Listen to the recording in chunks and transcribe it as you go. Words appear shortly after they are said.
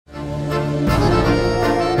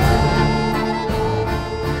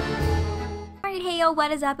Yo, what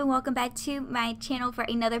is up and welcome back to my channel for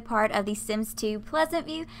another part of the Sims 2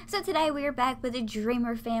 Pleasantview. So today we are back with the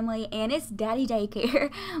Dreamer family and it's daddy daycare.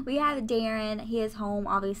 We have Darren. He is home.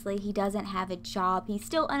 Obviously he doesn't have a job. He's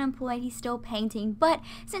still unemployed. He's still painting, but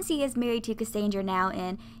since he is married to Cassandra now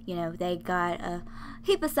and you know they got a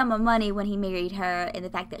heap of sum of money when he married her and the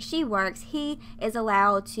fact that she works, he is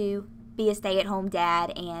allowed to be a stay-at-home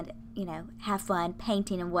dad and you know, have fun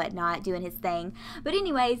painting and whatnot, doing his thing. But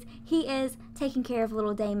anyways, he is taking care of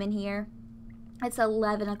little Damon here. It's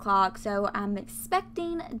 11 o'clock, so I'm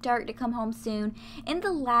expecting Dirk to come home soon. In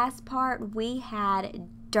the last part, we had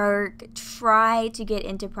Dirk try to get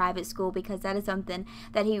into private school because that is something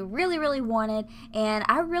that he really wanted, and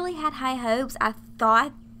I really had high hopes. I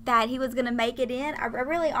thought that he was gonna make it in. I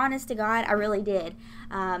really, honest to God, I really did.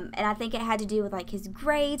 And I think it had to do with like his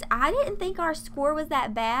grades. I didn't think our score was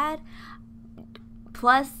that bad.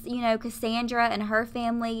 Plus, you know, Cassandra and her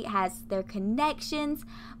family has their connections,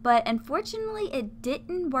 but unfortunately it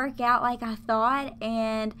didn't work out like I thought,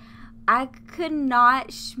 and I could not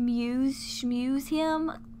schmooze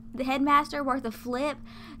him, the headmaster, worth a flip.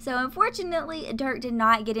 So unfortunately Dirk did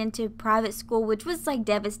not get into private school, which was like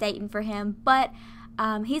devastating for him, but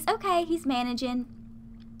he's okay. He's managing.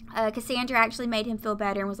 Cassandra actually made him feel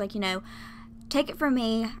better and was like, you know, take it from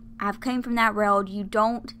me. I've came from that road. You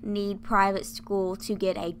don't need private school to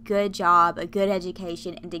get a good job, a good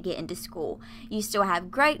education, and to get into school. You still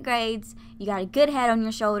have great grades. You got a good head on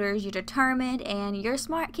your shoulders. You're determined, and you're a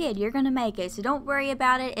smart kid. You're going to make it, so don't worry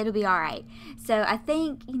about it. It'll be all right. So I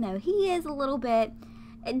think, you know, he is a little bit,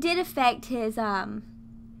 it did affect his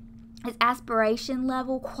aspiration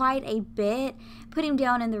level quite a bit, put him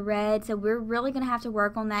down in the red, so we're really going to have to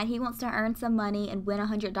work on that. He wants to earn some money and win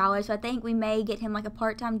 $100, so I think we may get him like a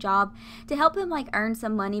part-time job to help him like earn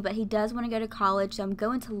some money, but he does want to go to college, so I'm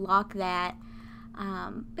going to lock that.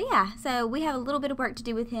 But yeah, so we have a little bit of work to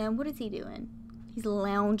do with him. What is he doing? He's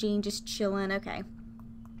lounging, just chilling. Okay.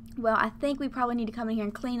 Well, I think we probably need to come in here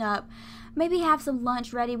and clean up, maybe have some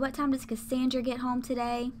lunch ready. What time does Cassandra get home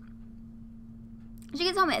today? She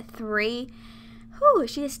gets home at 3. Whew,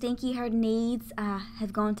 she is stinky. Her needs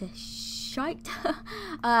have gone to shite.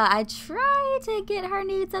 I tried to get her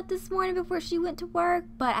needs up this morning before she went to work,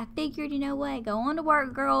 but I figured, you know what, go on to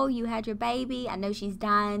work, girl. You had your baby. I know she's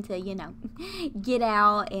dying to, you know, get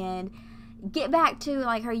out and get back to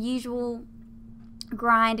like her usual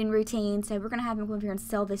grind and routine. So we're gonna have him come over here and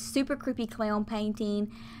sell this super creepy clown painting,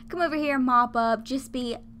 come over here, mop up, just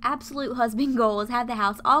be absolute husband goals, have the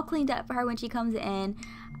house all cleaned up for her when she comes in.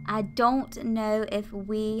 I don't know if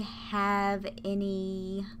we have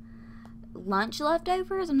any lunch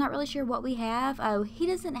leftovers. I'm not really sure what we have. Oh, he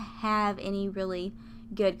doesn't have any really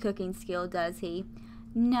good cooking skill, does he?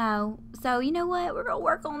 No. So you know what, we're gonna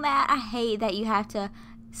work on that. I hate that you have to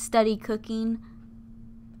study cooking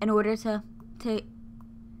in order to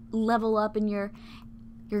level up in your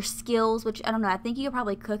skills, which I don't know, I think you could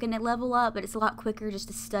probably cook and level up, but it's a lot quicker just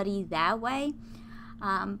to study that way.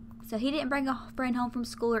 So he didn't bring a friend home from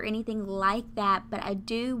school or anything like that, but I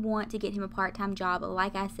do want to get him a part-time job.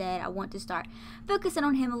 Like I said, I want to start focusing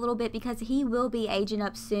on him a little bit because he will be aging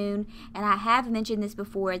up soon, and I have mentioned this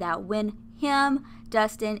before that when him,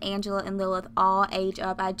 Dustin, Angela, and Lilith all age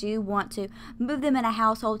up, I do want to move them in a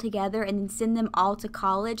household together and then send them all to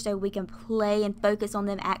college so we can play and focus on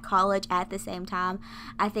them at college at the same time.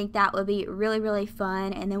 I think that would be really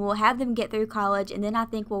fun, and then we'll have them get through college, and then I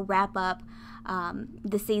think we'll wrap up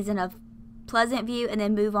the season of Pleasantview and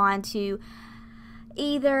then move on to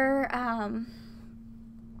either oh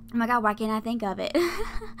my god, why can't I think of it?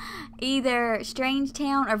 Either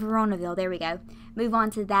Strangetown or Veronaville. There we go. Move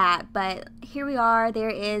on to that. But here we are. There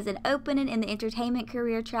is an opening in the entertainment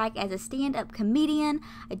career track as a stand-up comedian.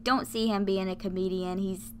 I don't see him being a comedian.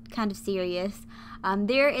 He's kind of serious.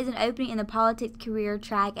 There is an opening in the politics career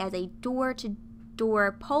track as a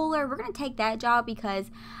door-to-door poller. We're going to take that job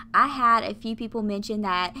because I had a few people mention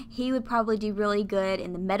that he would probably do really good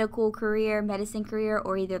in the medicine career,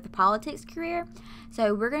 or either the politics career.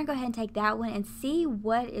 So we're going to go ahead and take that one and see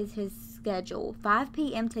what is his schedule. 5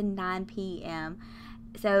 p.m. to 9 p.m.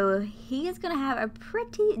 So he is going to have a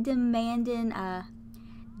pretty demanding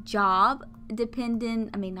job,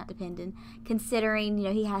 considering, you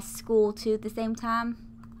know, he has school too at the same time.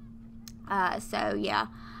 So yeah,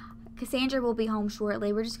 Cassandra will be home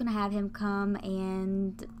shortly. We're just going to have him come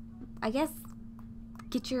and I guess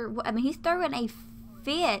he's throwing a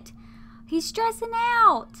fit. He's stressing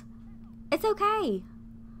out. It's okay.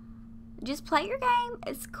 Just play your game.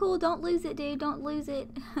 It's cool. Don't lose it, dude. Don't lose it.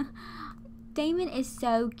 Damon is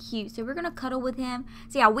so cute, so we're gonna cuddle with him.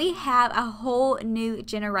 So yeah, we have a whole new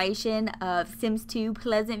generation of Sims 2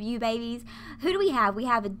 Pleasantview babies. Who do we have? We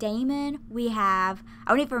have a Damon, we have,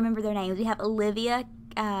 I don't even remember their names. We have Olivia,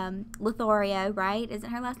 Lothario, right? Isn't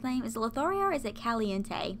her last name? Is it Lothario or is it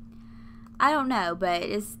Caliente? I don't know, but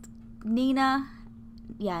it's Nina.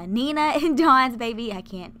 Yeah, Nina and Dawn's baby. I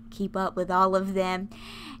can't keep up with all of them.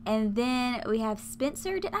 And then we have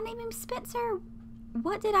Spencer. Did I name him Spencer?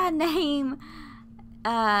 What did I name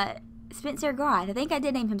Spencer Groth? I think I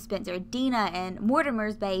did name him Spencer. Dina and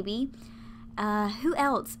Mortimer's baby. Who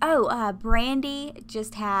else? Oh, Brandy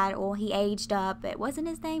just had, well, he aged up. It wasn't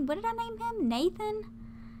his name. What did I name him? Nathan?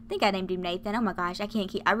 I think I named him Nathan. Oh my gosh,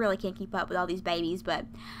 I really can't keep up with all these babies, but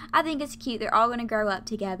I think it's cute. They're all going to grow up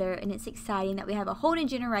together, and it's exciting that we have a whole new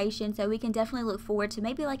generation, so we can definitely look forward to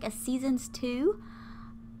maybe like a seasons 2.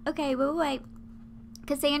 Okay, wait.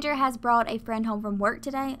 Cassandra has brought a friend home from work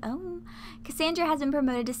today. Oh, Cassandra has been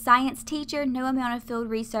promoted to science teacher. No amount of field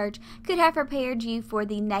research could have prepared you for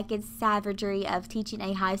the naked savagery of teaching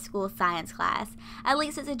a high school science class. At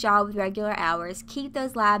least it's a job with regular hours. Keep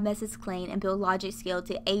those lab messes clean and build logic skill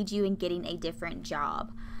to aid you in getting a different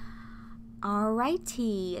job.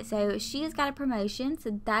 Alrighty, so she has got a promotion,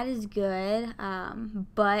 so that is good.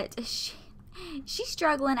 But she's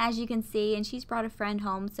struggling, as you can see, and she's brought a friend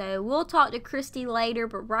home, so we'll talk to Christy later.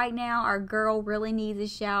 But right now our girl really needs a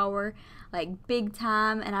shower, like big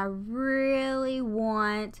time, and I really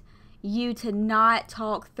want you to not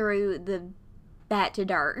talk through that to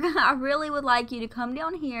dirt. I really would like you to come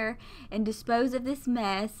down here and dispose of this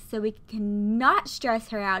mess so we can not stress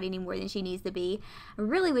her out any more than she needs to be. I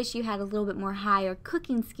really wish you had a little bit more higher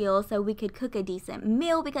cooking skills so we could cook a decent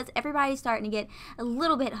meal, because everybody's starting to get a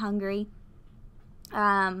little bit hungry.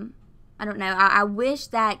 I don't know. I wish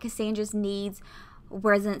that Cassandra's needs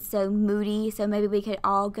wasn't so moody, so maybe we could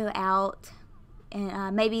all go out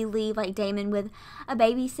and maybe leave like Damon with a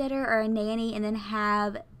babysitter or a nanny, and then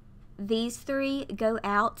have these 3 go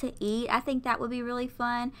out to eat. I think that would be really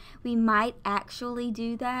fun. We might actually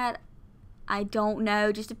do that. I don't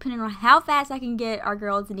know, just depending on how fast I can get our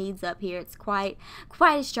girls' needs up here. It's quite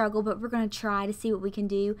a struggle, but we're going to try to see what we can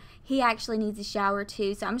do. He actually needs a shower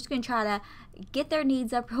too, so I'm just going to try to get their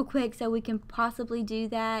needs up real quick so we can possibly do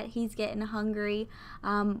that. He's getting hungry.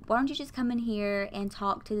 Why don't you just come in here and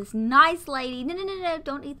talk to this nice lady? No,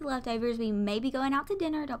 don't eat the leftovers. We may be going out to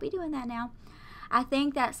dinner. Don't be doing that now. I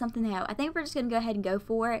think that's something that I think we're just going to go ahead and go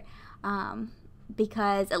for it,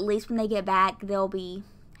 because at least when they get back, they'll be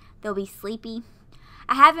sleepy.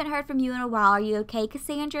 I haven't heard from you in a while. Are you okay,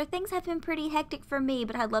 Cassandra? Things have been pretty hectic for me,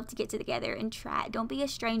 but I'd love to get together and try. Don't be a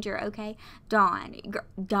stranger, okay? Dawn,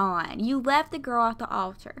 you left the girl at the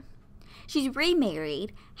altar. She's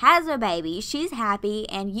remarried, has a baby, she's happy,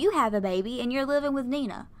 and you have a baby, and you're living with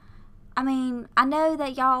Nina. I mean, I know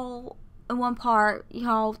that y'all, in one part,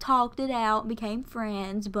 y'all talked it out and became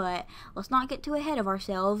friends, but let's not get too ahead of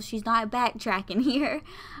ourselves. She's not backtracking here.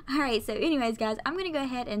 Alright, so anyways, guys, I'm going to go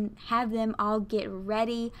ahead and have them all get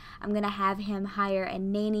ready. I'm going to have him hire a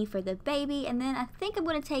nanny for the baby, and then I think I'm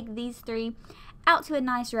going to take these 3 out to a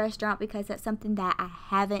nice restaurant, because that's something that I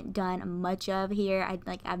haven't done much of here.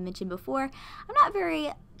 Like I've mentioned before, I'm not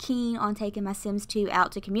very keen on taking my Sims 2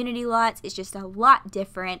 out to community lots. It's just a lot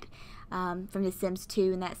different from the Sims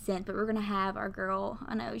 2 in that sense. But we're gonna have our girl,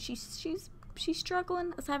 I know she's struggling.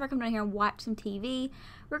 Let's have her come down here and watch some TV.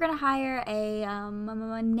 We're gonna hire a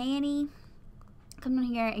nanny. Come down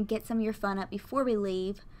here and get some of your fun up before we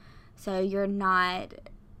leave, so you're not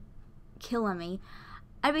killing me.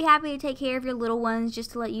 I'd be happy to take care of your little ones,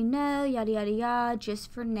 just to let you know, yada yada yada,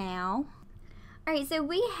 just for now. Alright, so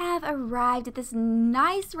we have arrived at this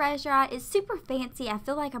nice restaurant. It's super fancy. I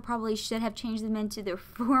feel like I probably should have changed them into their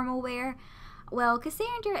formal wear. Well,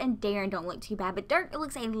 Cassandra and Darren don't look too bad, but Dirk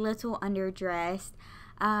looks a little underdressed.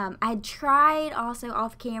 I tried also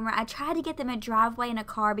off camera, I tried to get them a driveway and a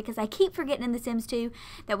car, because I keep forgetting in The Sims 2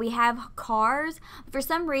 that we have cars. For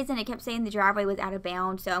some reason, it kept saying the driveway was out of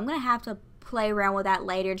bounds, so I'm going to have to play around with that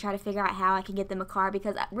later and try to figure out how I can get them a car,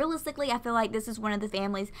 because realistically I feel like this is one of the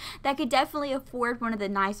families that could definitely afford one of the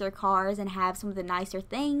nicer cars and have some of the nicer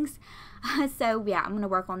things. So yeah, I'm gonna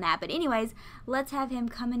work on that. But anyways, let's have him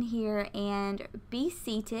come in here and be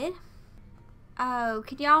seated. Oh,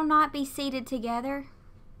 could y'all not be seated together?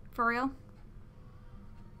 For real?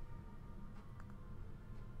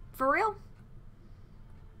 For real?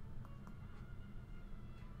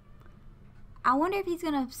 I wonder if he's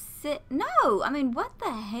gonna sit. No, I mean, what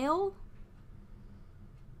the hell?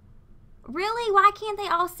 Really? Why can't they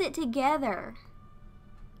all sit together?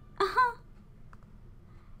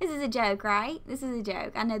 This is a joke, right? This is a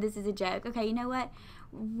joke. I know this is a joke. Okay, you know what?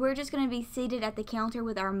 we're just going to be seated at the counter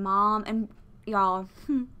with our mom, and y'all,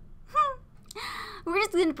 we're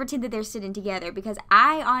just going to pretend that they're sitting together, because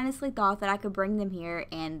I honestly thought that I could bring them here,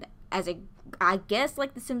 and as a, I guess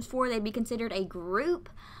like The Sims 4, they'd be considered a group.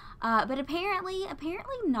 But apparently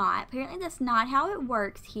not. Apparently that's not how it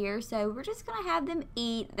works here. So we're just going to have them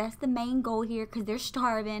eat. That's the main goal here, because they're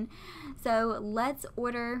starving. So let's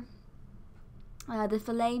order the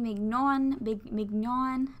filet mignon.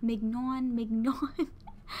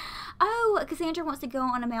 Oh, Cassandra wants to go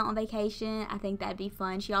on a mountain vacation. I think that'd be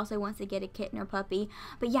fun. She also wants to get a kitten or puppy.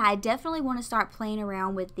 But yeah, I definitely want to start playing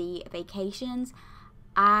around with the vacations.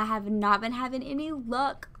 I have not been having any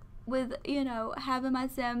luck with, you know, having my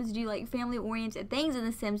Sims do like family oriented things in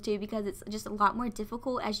The Sims 2, because it's just a lot more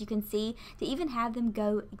difficult, as you can see, to even have them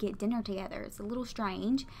go get dinner together. It's a little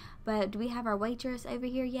strange. But do we have our waitress over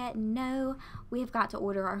here yet? No. We have got to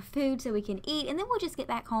order our food so we can eat, and then we'll just get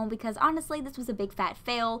back home, because honestly this was a big fat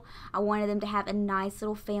fail. I wanted them to have a nice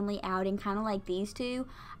little family outing, kind of like these two.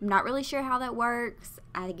 I'm not really sure how that works.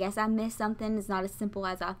 I guess I missed something. It's not as simple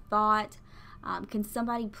as I thought. Can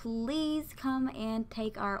somebody please come and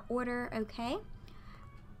take our order? Okay.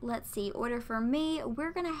 Let's see. Order for me.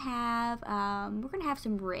 We're gonna have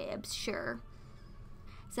some ribs. Sure.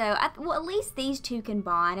 So well, at least these two can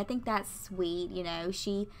bond. I think that's sweet. You know,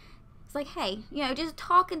 she's like, hey, you know, just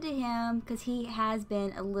talking to him, because he has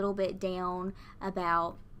been a little bit down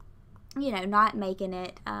about, you know, not making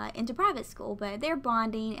it into private school, but they're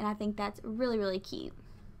bonding, and I think that's really, really cute.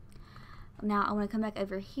 Now I want to come back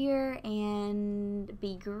over here and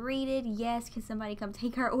be greeted. Yes, can somebody come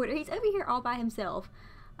take our order? He's over here all by himself.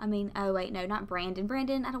 I mean, oh wait, no, not Brandon.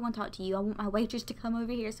 Brandon, I don't want to talk to you. I want my waitress to come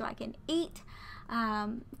over here so I can eat.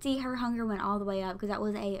 See, her hunger went all the way up, because that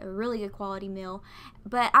was a really good quality meal.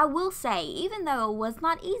 But I will say, even though it was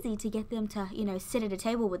not easy to get them to, you know, sit at a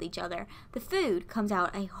table with each other, the food comes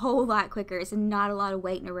out a whole lot quicker. It's not a lot of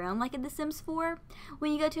waiting around like in The Sims 4.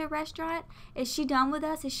 When you go to a restaurant, is she done with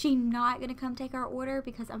us? Is she not going to come take our order?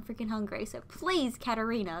 Because I'm freaking hungry. So please,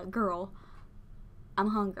 Katarina, girl, I'm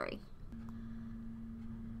hungry.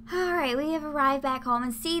 Alright, we have arrived back home,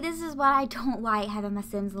 and see, this is what I don't like, having my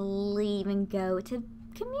Sims leave and go to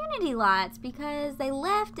community lots, because they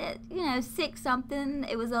left at, you know, 6 something.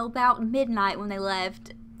 It was about midnight when they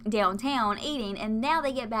left downtown eating, and now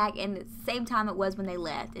they get back and it's the same time it was when they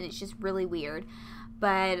left, and it's just really weird.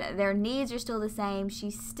 But their needs are still the same.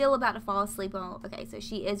 She's still about to fall asleep. Okay, so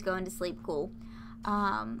she is going to sleep. Cool.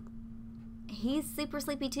 He's super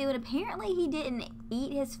sleepy too, and apparently he didn't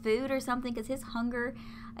eat his food or something, because his hunger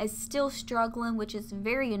is still struggling, which is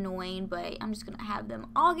very annoying. But I'm just gonna have them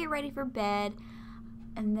all get ready for bed.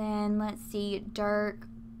 And then let's see, Dirk,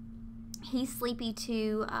 he's sleepy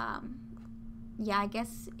too. Yeah, I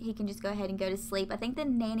guess he can just go ahead and go to sleep. I think the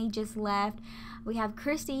nanny just left. We have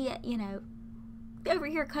Christy, you know, over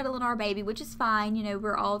here cuddling our baby, which is fine. You know,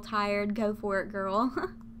 we're all tired. Go for it, girl.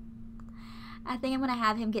 I think I'm going to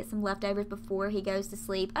have him get some leftovers before he goes to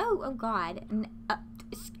sleep. Oh God.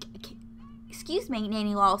 Excuse me,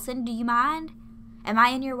 Nanny Lawson. Do you mind? Am I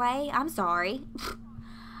in your way? I'm sorry.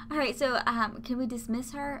 Alright, so can we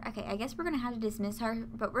dismiss her? Okay, I guess we're going to have to dismiss her,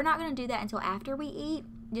 but we're not going to do that until after we eat,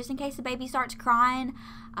 just in case the baby starts crying.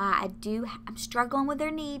 I'm struggling with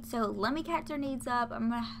their needs, so let me catch their needs up. I'm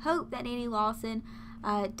going to hope that Nanny Lawson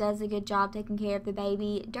does a good job taking care of the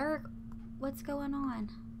baby. Dirk, what's going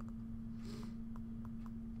on?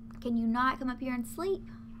 Can you not come up here and sleep?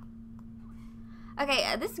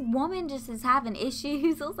 Okay, this woman just is having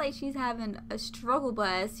issues. Looks like she's having a struggle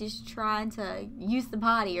bus. She's trying to use the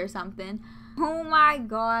potty or something. Oh my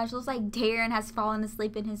gosh. Looks like Darren has fallen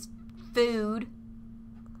asleep in his food.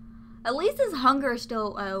 At least his hunger is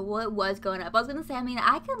still, well, it was going up. I was going to say, I mean,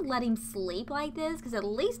 I could let him sleep like this, because at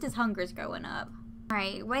least his hunger's going up.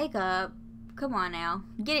 Alright, wake up. Come on now.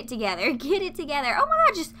 Get it together. Get it together. Oh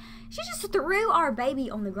my god, she just threw our baby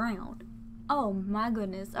on the ground. Oh my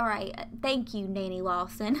goodness. Alright, thank you, Nanny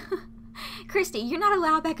Lawson. Christy, you're not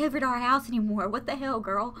allowed back over to our house anymore. What the hell,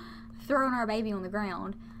 girl? Throwing our baby on the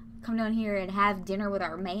ground. Come down here and have dinner with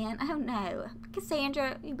our man? Oh no.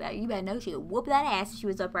 Cassandra, you better know she would whoop that ass if she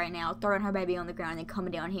was up right now, throwing her baby on the ground and then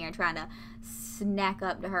coming down here and trying to snack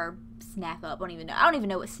up to her. Snack up. I don't even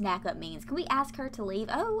know what snack up means. Can we ask her to leave?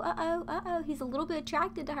 Oh, he's a little bit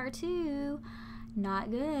attracted to her too.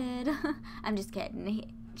 Not good. I'm just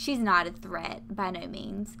kidding. She's not a threat by no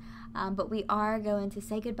means. But we are going to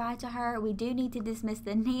say goodbye to her. We do need to dismiss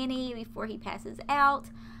the nanny before he passes out.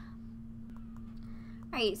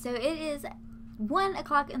 Alright, so it is 1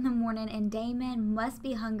 o'clock in the morning and Damon must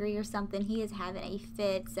be hungry or something. He is having a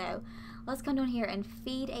fit, so let's come down here and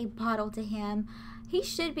feed a bottle to him. he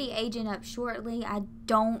should be aging up shortly. I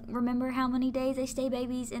don't remember how many days they stay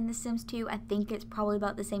babies in The Sims 2. I think it's probably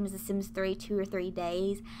about the same as The Sims 3, 2 or 3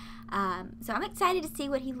 days. So I'm excited to see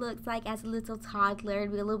what he looks like as a little toddler.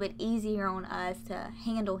 It'll be a little bit easier on us to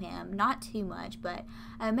handle him. Not too much, but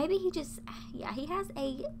maybe he just, yeah, he has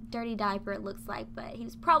a dirty diaper it looks like, but he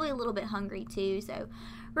was probably a little bit hungry too, so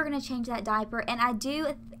we're going to change that diaper. And I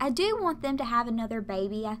do want them to have another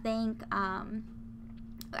baby, I think.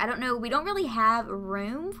 I don't know, we don't really have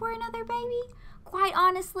room for another baby, quite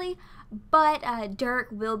honestly, but Dirk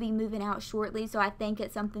will be moving out shortly, so I think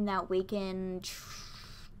it's something that we can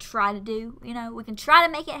try to do. You know, we can try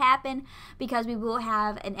to make it happen, because we will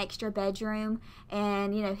have an extra bedroom,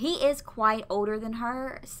 and you know, he is quite older than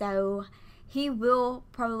her, so he will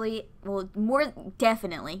probably, well, more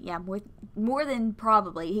than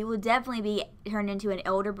probably, he will definitely be turned into an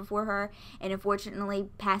elder before her, and unfortunately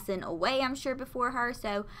passing away, I'm sure, before her.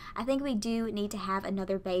 So I think we do need to have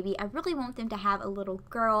another baby. I really want them to have a little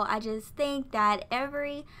girl. I just think that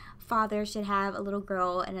every father should have a little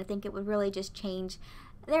girl, and I think it would really just change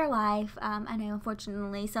their life. I know,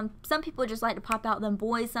 unfortunately, some people just like to pop out them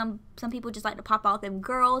boys, some people just like to pop out them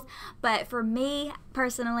girls, but for me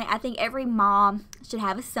personally, I think every mom should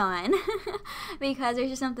have a son because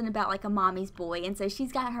there's just something about like a mommy's boy, and so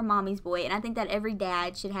she's got her mommy's boy, and I think that every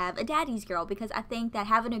dad should have a daddy's girl, because I think that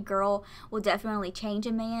having a girl will definitely change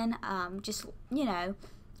a man. Just, you know,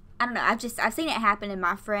 I don't know, I've seen it happen in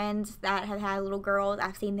my friends that have had little girls.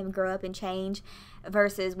 I've seen them grow up and change,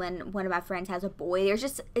 versus when one of my friends has a boy.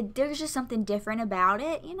 There's just something different about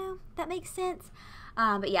it, you know, that makes sense.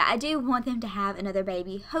 But yeah, I do want them to have another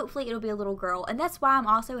baby. Hopefully it'll be a little girl, and that's why I'm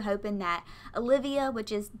also hoping that Olivia,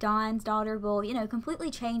 which is Don's daughter, will, you know,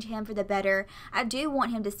 completely change him for the better. I do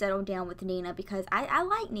want him to settle down with Nina, because I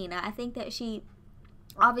like Nina. I think that she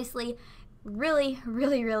obviously really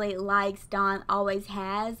likes Don, always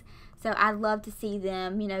has. So I'd love to see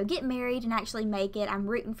them, you know, get married and actually make it. I'm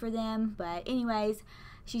rooting for them. But anyways,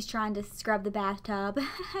 she's trying to scrub the bathtub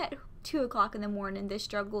at 2 o'clock in the morning. This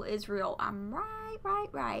struggle is real. I'm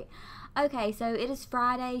right. Okay, so it is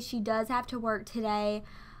Friday. She does have to work today.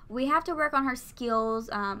 We have to work on her skills.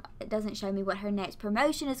 It doesn't show me what her next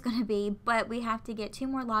promotion is going to be, but we have to get 2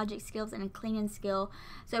 more logic skills and a cleaning skill.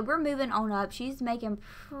 So we're moving on up. She's making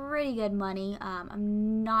pretty good money.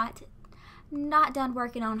 I'm not done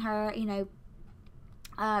working on her, you know,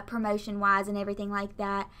 promotion wise and everything like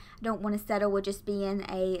that. I don't want to settle with just being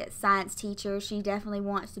a science teacher. She definitely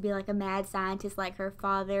wants to be like a mad scientist like her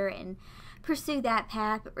father and pursue that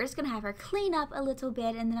path. But we're just going to have her clean up a little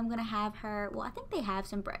bit, and then I'm going to have her, well, I think they have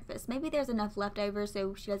some breakfast. Maybe there's enough leftovers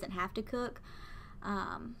so she doesn't have to cook.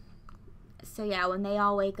 So yeah, when they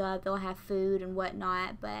all wake up, they'll have food and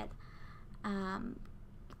whatnot. But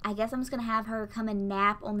I guess I'm just going to have her come and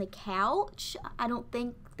nap on the couch. I don't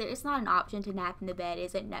think, it's not an option to nap in the bed,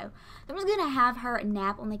 is it? No. I'm just going to have her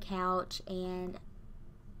nap on the couch and,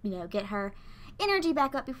 you know, get her energy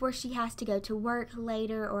back up before she has to go to work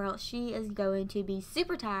later, or else she is going to be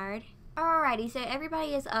super tired. Alrighty, so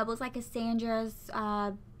everybody is up. Looks like Cassandra's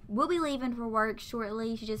will be leaving for work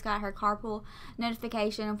shortly. She just got her carpool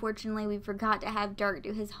notification. Unfortunately, we forgot to have Dirk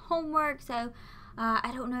do his homework, so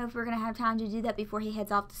I don't know if we're going to have time to do that before he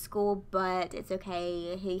heads off to school, but it's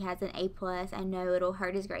okay. He has an A+. I know it'll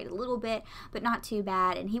hurt his grade a little bit, but not too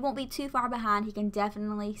bad, and he won't be too far behind. He can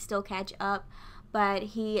definitely still catch up, but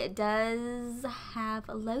he does have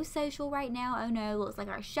a low social right now. Oh no, looks like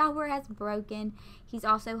our shower has broken. He's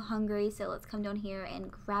also hungry, so let's come down here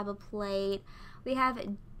and grab a plate. We have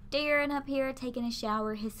Darren up here taking a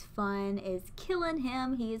shower. His fun is killing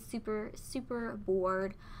him. He is super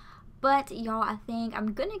bored. But y'all, I think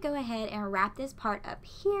I'm going to go ahead and wrap this part up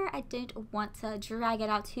here. I don't want to drag it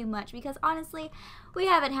out too much because honestly, we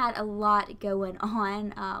haven't had a lot going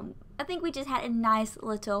on. I think we just had a nice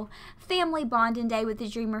little family bonding day with the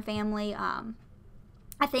Dreamer family.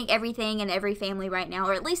 I think everything in every family right now,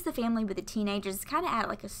 or at least the family with the teenagers, is kind of at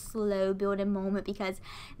like a slow building moment because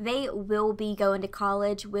they will be going to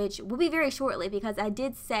college, which will be very shortly, because I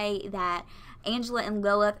did say that Angela and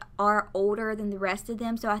Lilith are older than the rest of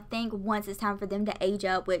them. So I think once it's time for them to age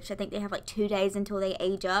up, which I think they have like 2 days until they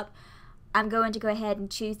age up, I'm going to go ahead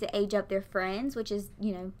and choose to age up their friends, which is,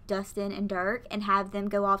 you know, Dustin and Dirk, and have them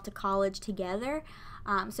go off to college together.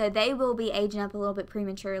 So they will be aging up a little bit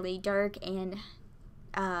prematurely, Dirk and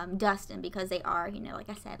Dustin, because they are, you know, like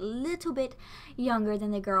I said, a little bit younger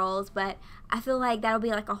than the girls. But I feel like that'll be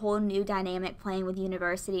like a whole new dynamic playing with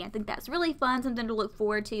university. I think that's really fun, something to look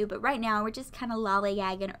forward to. But right now we're just kind of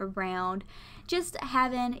lollygagging around, just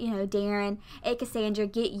having, you know, Darren and Cassandra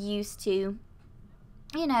get used to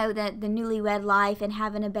you know, the newlywed life and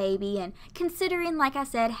having a baby and considering, like I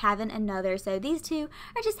said, having another. So these two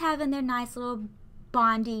are just having their nice little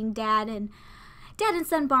bonding, dad and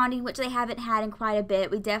son bonding, which they haven't had in quite a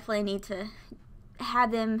bit. We definitely need to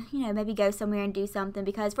have them, you know, maybe go somewhere and do something,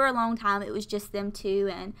 because for a long time it was just them two,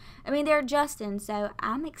 and I mean, they're adjusting. So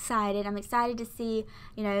I'm excited to see,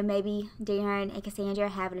 you know, maybe Darren and Cassandra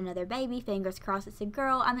having another baby. Fingers crossed it's a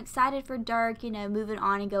girl. I'm excited for Dirk, you know, moving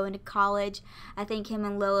on and going to college. I think him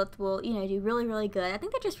and Lilith will, you know, do really, really good. I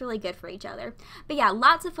think they're just really good for each other. But yeah,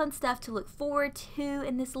 lots of fun stuff to look forward to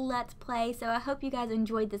in this Let's Play. So I hope you guys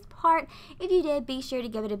enjoyed this part. If you did, be sure to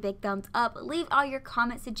give it a big thumbs up. Leave all your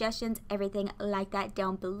comment suggestions, everything like that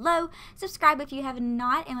down below. Subscribe if you have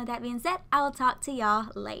not, and with that being said, I will talk to y'all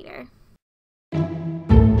later.